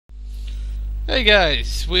Hey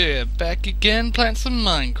guys, we're back again playing some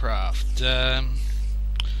Minecraft.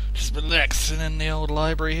 Just relaxing in the old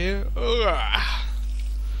library here. Yeah,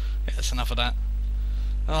 that's enough of that.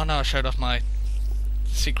 Oh no, I showed off my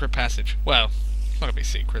secret passage. Well, it's not gonna be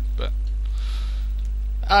secret, but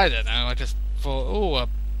I don't know, I just thought, oh, a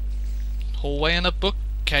hallway and a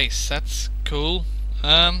bookcase, that's cool.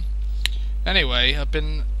 Anyway, I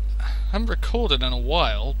haven't recorded in a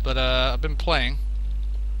while, but I've been playing.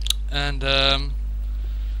 And oh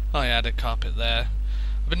yeah, I did carpet there.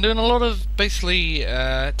 I've been doing a lot of basically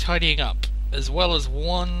tidying up, as well as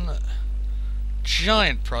one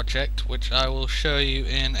giant project, which I will show you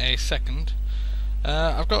in a second.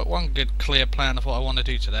 I've got one good clear plan of what I want to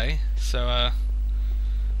do today. So,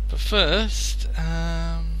 but first,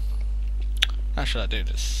 how should I do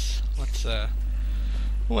this? Let's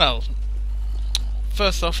well,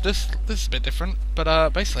 first off, this is a bit different,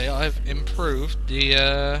 but basically I've improved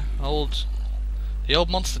the old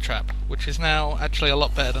monster trap, which is now actually a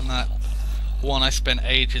lot better than that one I spent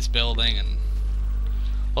ages building. And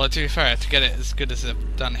well, to be fair, to get it as good as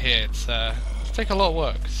I've done here, it's taken a lot of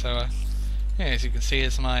work. So yeah, as you can see,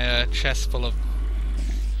 here's my chest full of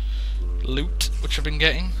loot, which I've been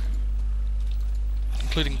getting,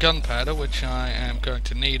 including gunpowder, which I am going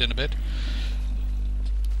to need in a bit.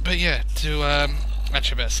 But yeah, to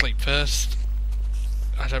actually, I better sleep first.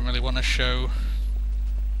 I don't really want to show.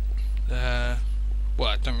 Well,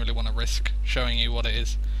 I don't really want to risk showing you what it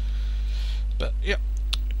is. But yeah,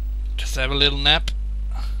 just have a little nap.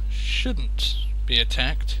 Shouldn't be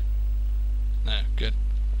attacked. No, good.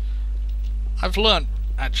 I've learnt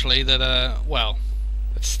actually that well,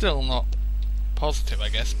 it's still not positive, I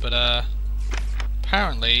guess, but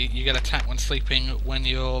apparently you get attacked when sleeping when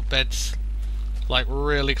your bed's like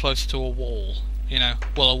really close to a wall. You know,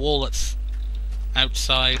 well, a wall that's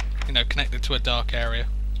outside, you know, connected to a dark area.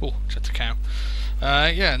 Oh, just a cow.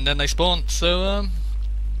 Yeah, and then they spawn, so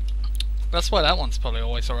that's why that one's probably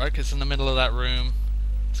always alright, because in the middle of that room,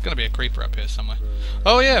 it's going to be a creeper up here somewhere.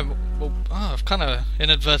 Oh yeah, well, I've kind of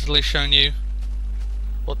inadvertently shown you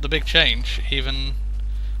what the big change, even,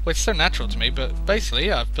 well, it's so natural to me, but basically,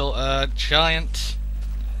 yeah, I've built a giant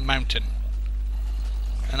mountain.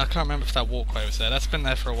 And I can't remember if that walkway was there. That's been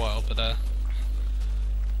there for a while, but it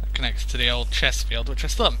connects to the old chest field, which I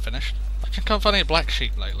still haven't finished. I can't find any black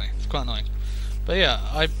sheep lately. It's quite annoying. But yeah,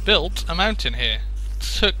 I built a mountain here. It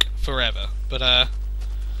took forever, but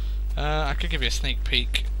I could give you a sneak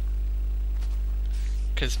peek,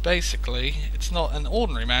 because basically it's not an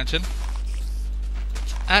ordinary mountain.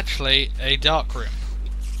 It's actually a dark room.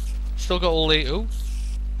 Still got all the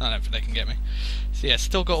I don't think they can get me. So yeah,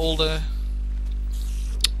 still got all the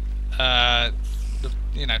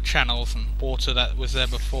you know, channels and water that was there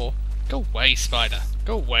before. Go away, spider.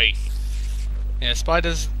 Go away. Yeah,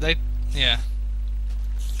 spiders, they've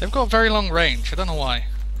got very long range. I don't know why.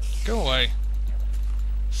 Go away.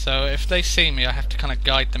 So if they see me, I have to kind of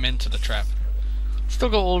guide them into the trap. Still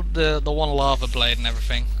got all the one lava blade and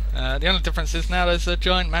everything. The only difference is now there's a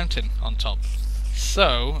giant mountain on top.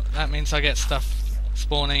 So that means I get stuff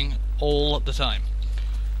spawning all the time.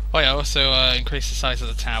 Oh yeah, I also increased the size of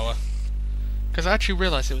the tower, because I actually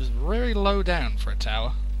realised it was very low down for a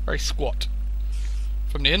tower, very squat.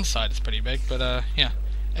 From the inside it's pretty big, but yeah.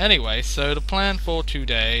 Anyway, so the plan for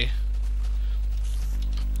today,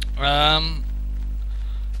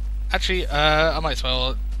 actually I might as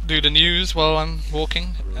well do the news while I'm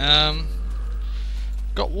walking.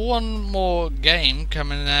 Got one more game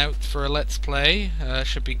coming out for a Let's Play,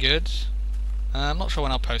 should be good. I'm not sure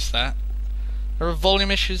when I'll post that. There are volume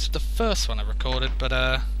issues with the first one I recorded, but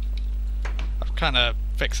I've kind of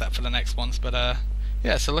fixed that for the next ones. But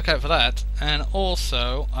yeah, so look out for that. And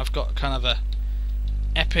also, I've got kind of a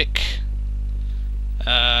epic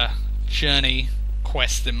journey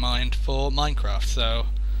quest in mind for Minecraft. So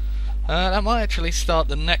that might actually start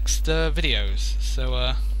the next videos.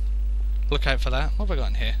 So look out for that. What have I got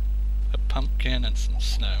in here? A pumpkin and some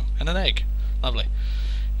snow and an egg. Lovely.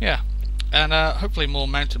 Yeah, and hopefully more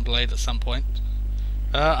Mountain Blade at some point.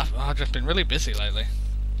 I've just been really busy lately.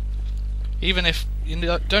 Even if you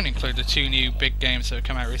don't include the two new big games that have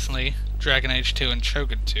come out recently, Dragon Age 2 and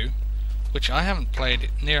Shogun 2, which I haven't played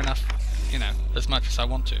near enough, you know, as much as I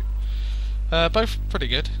want to. Both pretty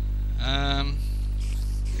good.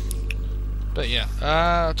 But yeah,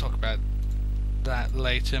 I'll talk about that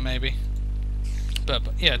later maybe. But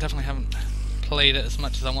yeah, definitely haven't played it as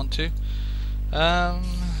much as I want to.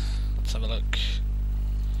 Let's have a look.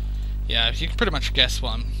 Yeah, you can pretty much guess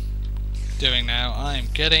what I'm doing now. I'm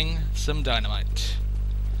getting some dynamite.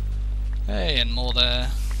 Hey, and more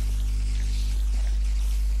there.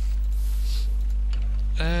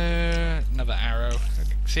 Another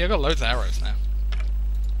See, I've got loads of arrows now.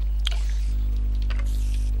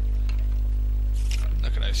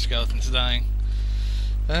 Look at those skeletons dying.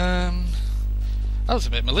 That was a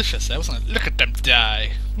bit malicious there, wasn't it? Look at them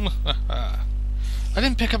die! I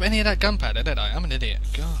didn't pick up any of that gunpowder, did I? I'm an idiot.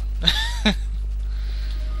 God.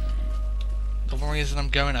 The reason I'm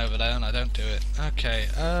going over there and I don't do it. Okay,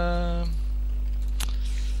 I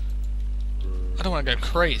don't want to go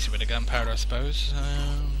crazy with the gunpowder, I suppose.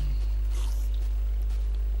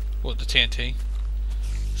 What, the TNT?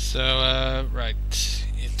 So, right,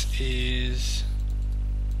 it is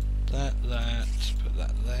that, put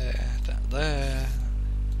that there,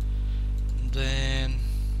 and then,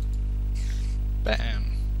 bam.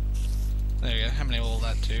 There we go. How many will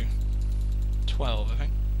that do? 12, I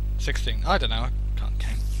think. 16. I don't know. I can't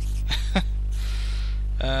count.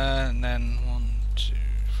 And then 1, 2,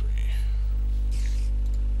 3.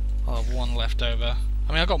 I'll have one left over.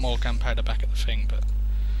 I mean, I've got more gunpowder back at the thing, but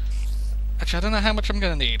actually, I don't know how much I'm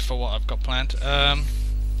going to need for what I've got planned.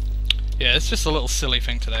 Yeah, it's just a little silly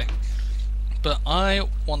thing today. But I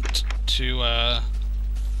want to. I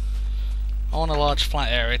want a large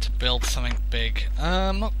flat area to build something big.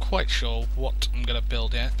 I'm not quite sure what I'm going to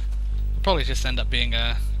build yet. It'll probably just end up being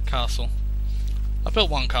a castle. I built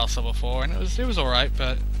one castle before, and it was all right,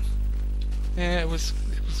 but yeah, it was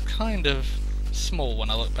kind of small when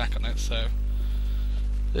I look back on it. So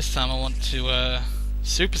this time I want to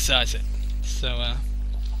supersize it. So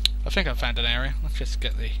I think I found an area. Let's just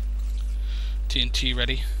get the TNT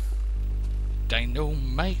ready.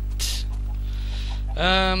 Dynamite.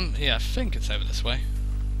 Yeah, I think it's over this way.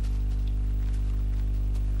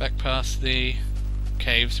 Back past the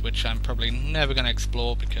caves, which I'm probably never going to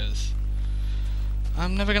explore because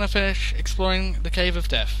I'm never going to finish exploring the Cave of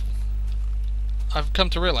Death. I've come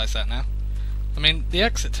to realise that now. I mean, the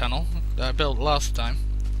exit tunnel that I built last time,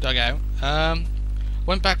 dug out,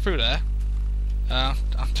 went back through there.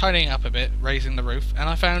 I'm tidying up a bit, raising the roof, and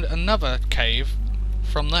I found another cave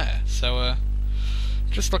from there. So,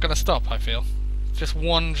 just not going to stop, I feel. Just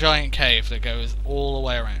one giant cave that goes all the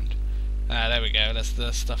way around. Ah, there we go. That's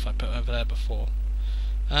the stuff I put over there before.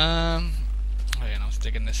 Oh yeah, I was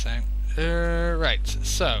digging this out. Right,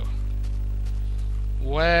 so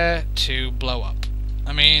where to blow up?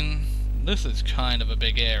 I mean, this is kind of a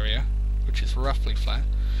big area, which is roughly flat.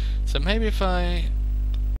 So maybe if I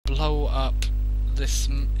blow up this,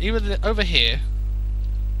 either over here,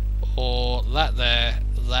 or that there,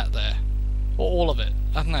 or all of it.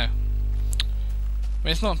 I don't know. I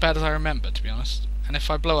mean, it's not as bad as I remember, to be honest. And if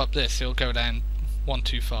I blow up this, it'll go down one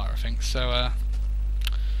too far, I think. So,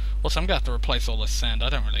 also, I'm going to have to replace all this sand. I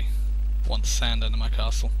don't really want sand under my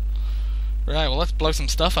castle. Right, well, let's blow some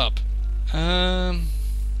stuff up.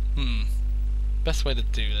 Best way to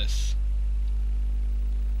do this.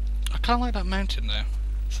 I kind of like that mountain, though.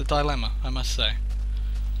 It's a dilemma, I must say.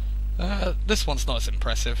 This one's not as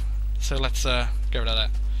impressive. So let's get rid of that.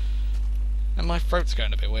 And my throat's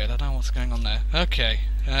going a bit weird. I don't know what's going on there. Okay.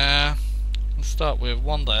 Let's start with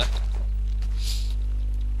one there.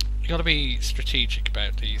 You got to be strategic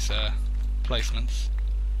about these placements.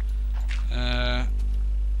 Let's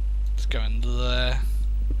go in there.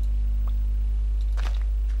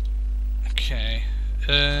 Okay.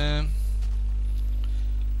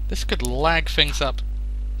 This could lag things up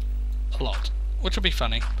a lot, which will be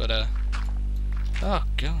funny. But oh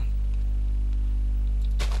god.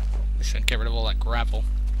 At least I can get rid of all that gravel.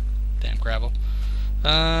 Damn gravel.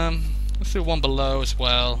 Let's do one below as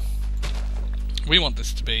well. We want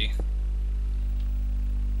this to be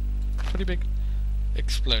a pretty big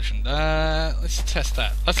explosion. Let's test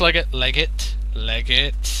that. Let's leg it. Leg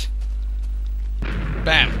it.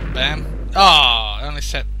 Bam. Bam. Oh, I only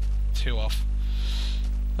set 2 off.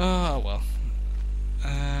 Oh well.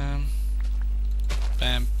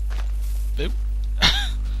 Bam. Boop.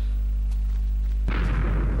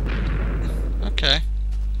 Okay.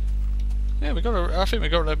 Yeah, we got. I think we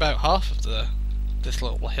got about half of this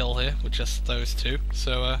little hill here with just those two.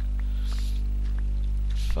 So,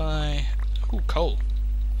 if I, ooh, coal.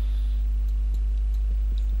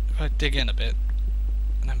 If I dig in a bit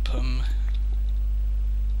and then put them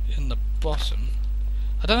in the bottom,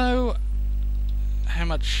 I don't know how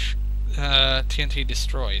much TNT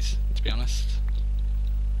destroys, to be honest.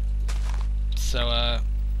 So, I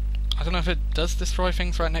don't know if it does destroy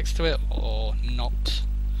things right next to it or not.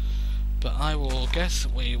 But I will guess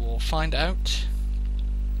we will find out.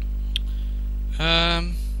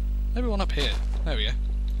 Maybe one up here. There we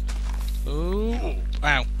go. Ooh,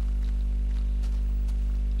 ow.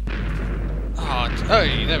 Oh,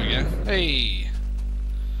 hey, there we go. Hey.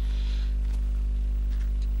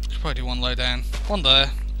 Should probably do one low down. One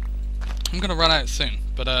there. I'm gonna run out soon,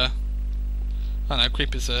 but I don't know,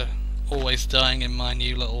 creepers are always dying in my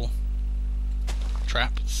new little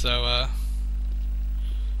trap, so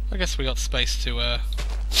I guess we got space to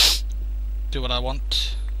do what I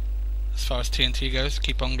want as far as TNT goes.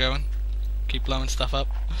 Keep on going, keep blowing stuff up.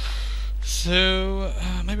 So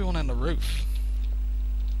maybe one on the roof.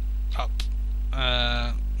 Up.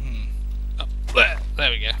 Up. There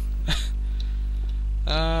we go.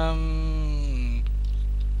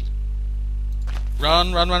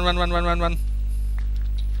 Run, run, run, run, run, run, run, run.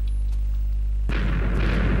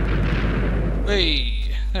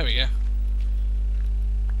 Hey, there we go.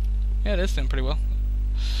 Yeah, it is doing pretty well.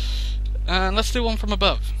 And let's do one from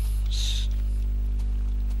above.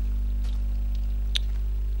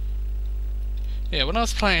 Yeah, when I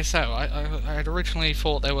was playing this out, I had originally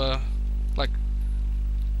thought they were like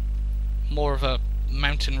more of a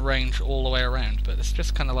mountain range all the way around, but it's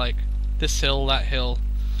just kind of like this hill, that hill,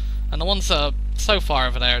 and the ones that are so far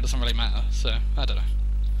over there, it doesn't really matter. So I don't know.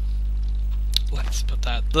 Let's put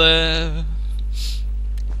that there.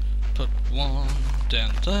 Put one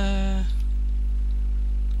down there.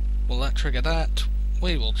 Will that trigger that?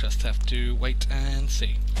 We will just have to wait and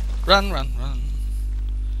see. Run, run, run.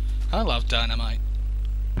 I love dynamite.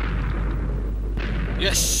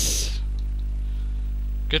 Yes!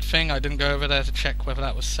 Good thing I didn't go over there to check whether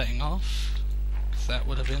that was setting off, because that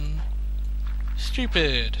would have been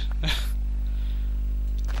stupid.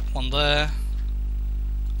 One there.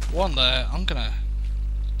 One there. I'm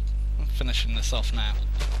finishing this off now.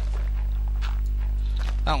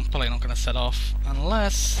 That one's probably not going to set off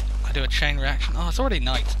unless I do a chain reaction. Oh, it's already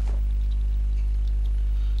night.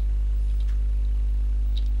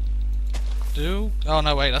 Oh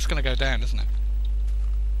no, wait, that's going to go down, isn't it?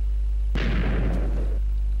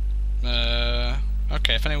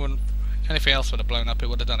 Okay, if anything else would have blown up, it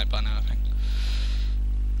would have done it by now, I think.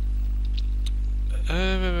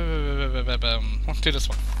 Let's do this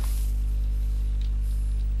one.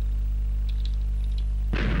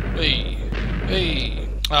 Hey, hey.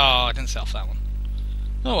 Oh, I didn't self that one.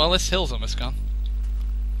 Oh well, this hill's almost gone.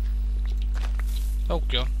 Oh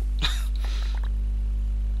god.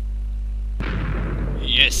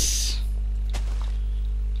 Yes.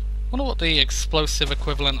 Wonder what the explosive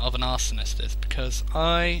equivalent of an arsonist is, because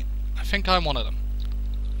I think I'm one of them.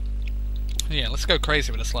 Yeah, let's go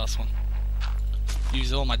crazy with this last one.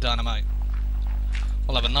 Use all my dynamite.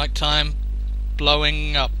 We'll have a nighttime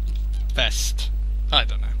blowing up fest. I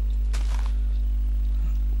don't know.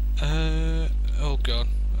 Oh god.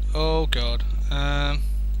 Oh god. Oh,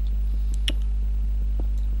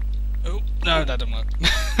 no, that didn't work.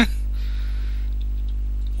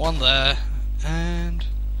 One there, and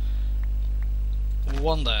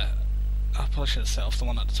one there. I probably should have set off the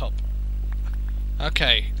one at the top.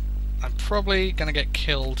 Okay, I'm probably gonna get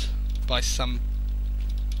killed by some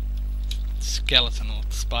skeleton or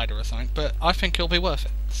spider or something, but I think it'll be worth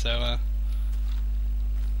it. So,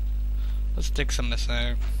 let's dig some of this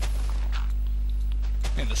out.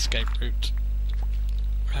 In the escape route.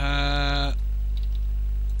 That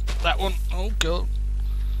one. Oh god.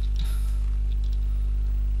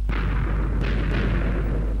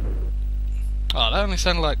 Oh, that only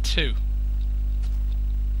sounded like two.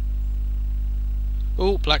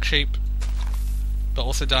 Oh, black sheep. But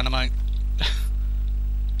also dynamite.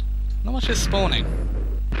 Not much is spawning.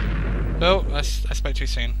 Oh, I spoke too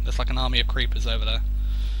soon. There's like an army of creepers over there.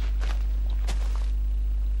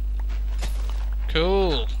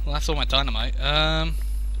 Cool. Well, that's all my dynamite. Oh,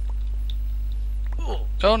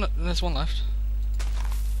 no, there's one left.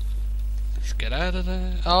 Let's get out of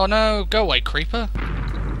there. Oh no, go away, creeper.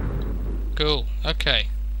 Cool. Okay.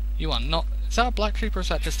 You are not. Is that a black sheep or is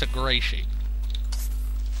that just a grey sheep?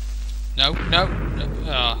 No, no.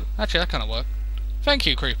 Ah, actually, that kind of worked. Thank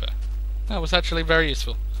you, creeper. That was actually very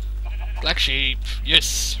useful. Black sheep.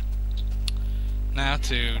 Yes. Now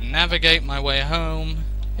to navigate my way home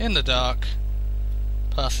in the dark,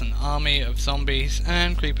 past an army of zombies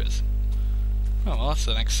and creepers. Oh, well, that's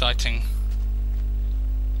an exciting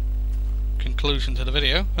conclusion to the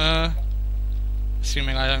video.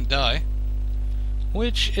 Assuming I don't die.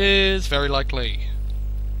 Which is very likely.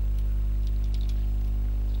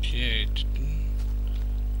 Shit.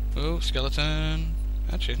 Oh, skeleton.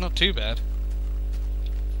 Actually, it's not too bad.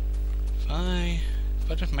 If I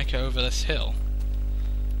just make it over this hill,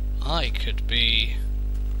 I could be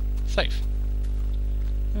safe.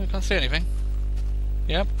 I can't see anything.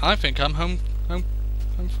 Yep, I think I'm home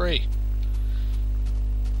free.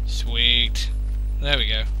 Sweet. There we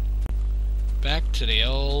go. Back to the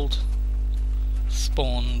old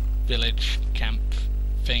spawn village camp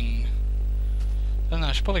thing. I don't know,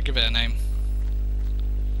 I should probably give it a name.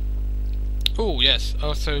 Oh yes,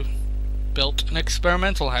 also built an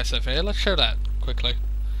experimental house over here. Let's show that quickly.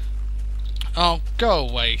 Oh, go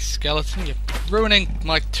away, skeleton. You're ruining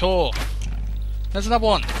my tour. There's another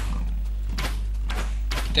one.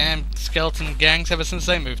 Damn skeleton gangs ever since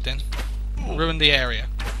they moved in. Ruined the area.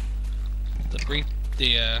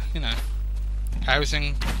 You know,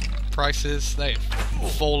 housing prices, they've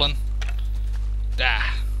fallen.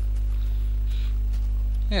 Ah.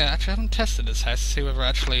 Yeah, actually I haven't tested this house to see whether it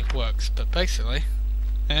actually works, but basically,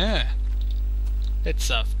 yeah. It's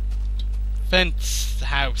a fence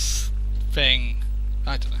house thing.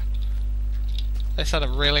 I don't know. They just had a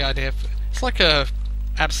really idea for, it's like a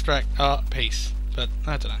abstract art piece, but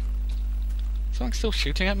I don't know. Is someone still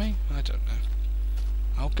shooting at me? I don't know.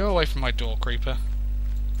 I'll go away from my door, creeper.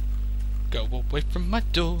 Go away from my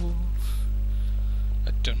door.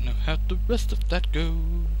 I don't know how the rest of that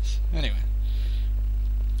goes. Anyway.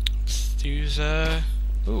 Let's use, ooh,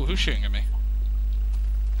 who's shooting at me?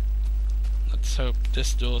 Let's hope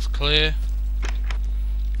this door's clear.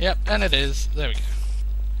 Yep, and it is. There we go.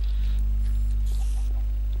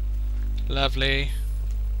 Lovely.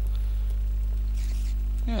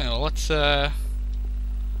 Yeah, well,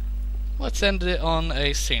 let's end it on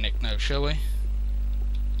a scenic note, shall we?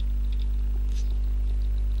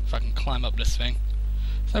 If I can climb up this thing.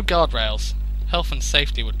 There's no guardrails. Health and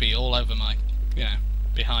safety would be all over my, you know,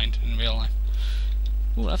 behind in real life.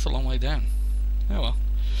 Ooh, that's a long way down. Oh well.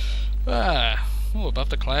 Ah, ooh, above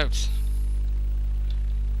the clouds.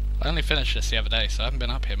 I only finished this the other day, so I haven't been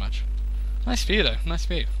up here much. Nice view though, nice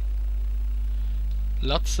view.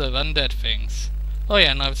 Lots of undead things. Oh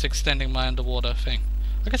yeah, and I was extending my underwater thing.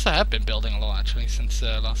 I guess I have been building a lot actually since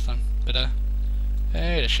last time. But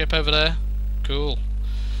hey, the ship over there. Cool.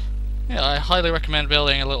 Yeah, I highly recommend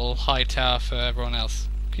building a little high tower for everyone else.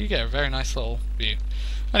 You get a very nice little view.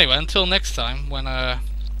 Anyway, until next time, when I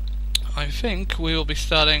think we will be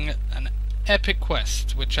starting an epic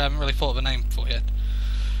quest, which I haven't really thought of a name for yet.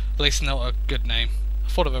 At least not a good name. I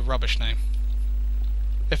thought of a rubbish name.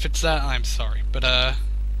 If it's that, I'm sorry, but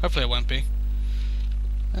hopefully it won't be.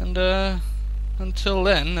 And until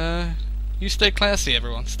then, you stay classy,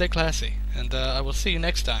 everyone. Stay classy, and I will see you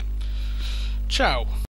next time. Ciao.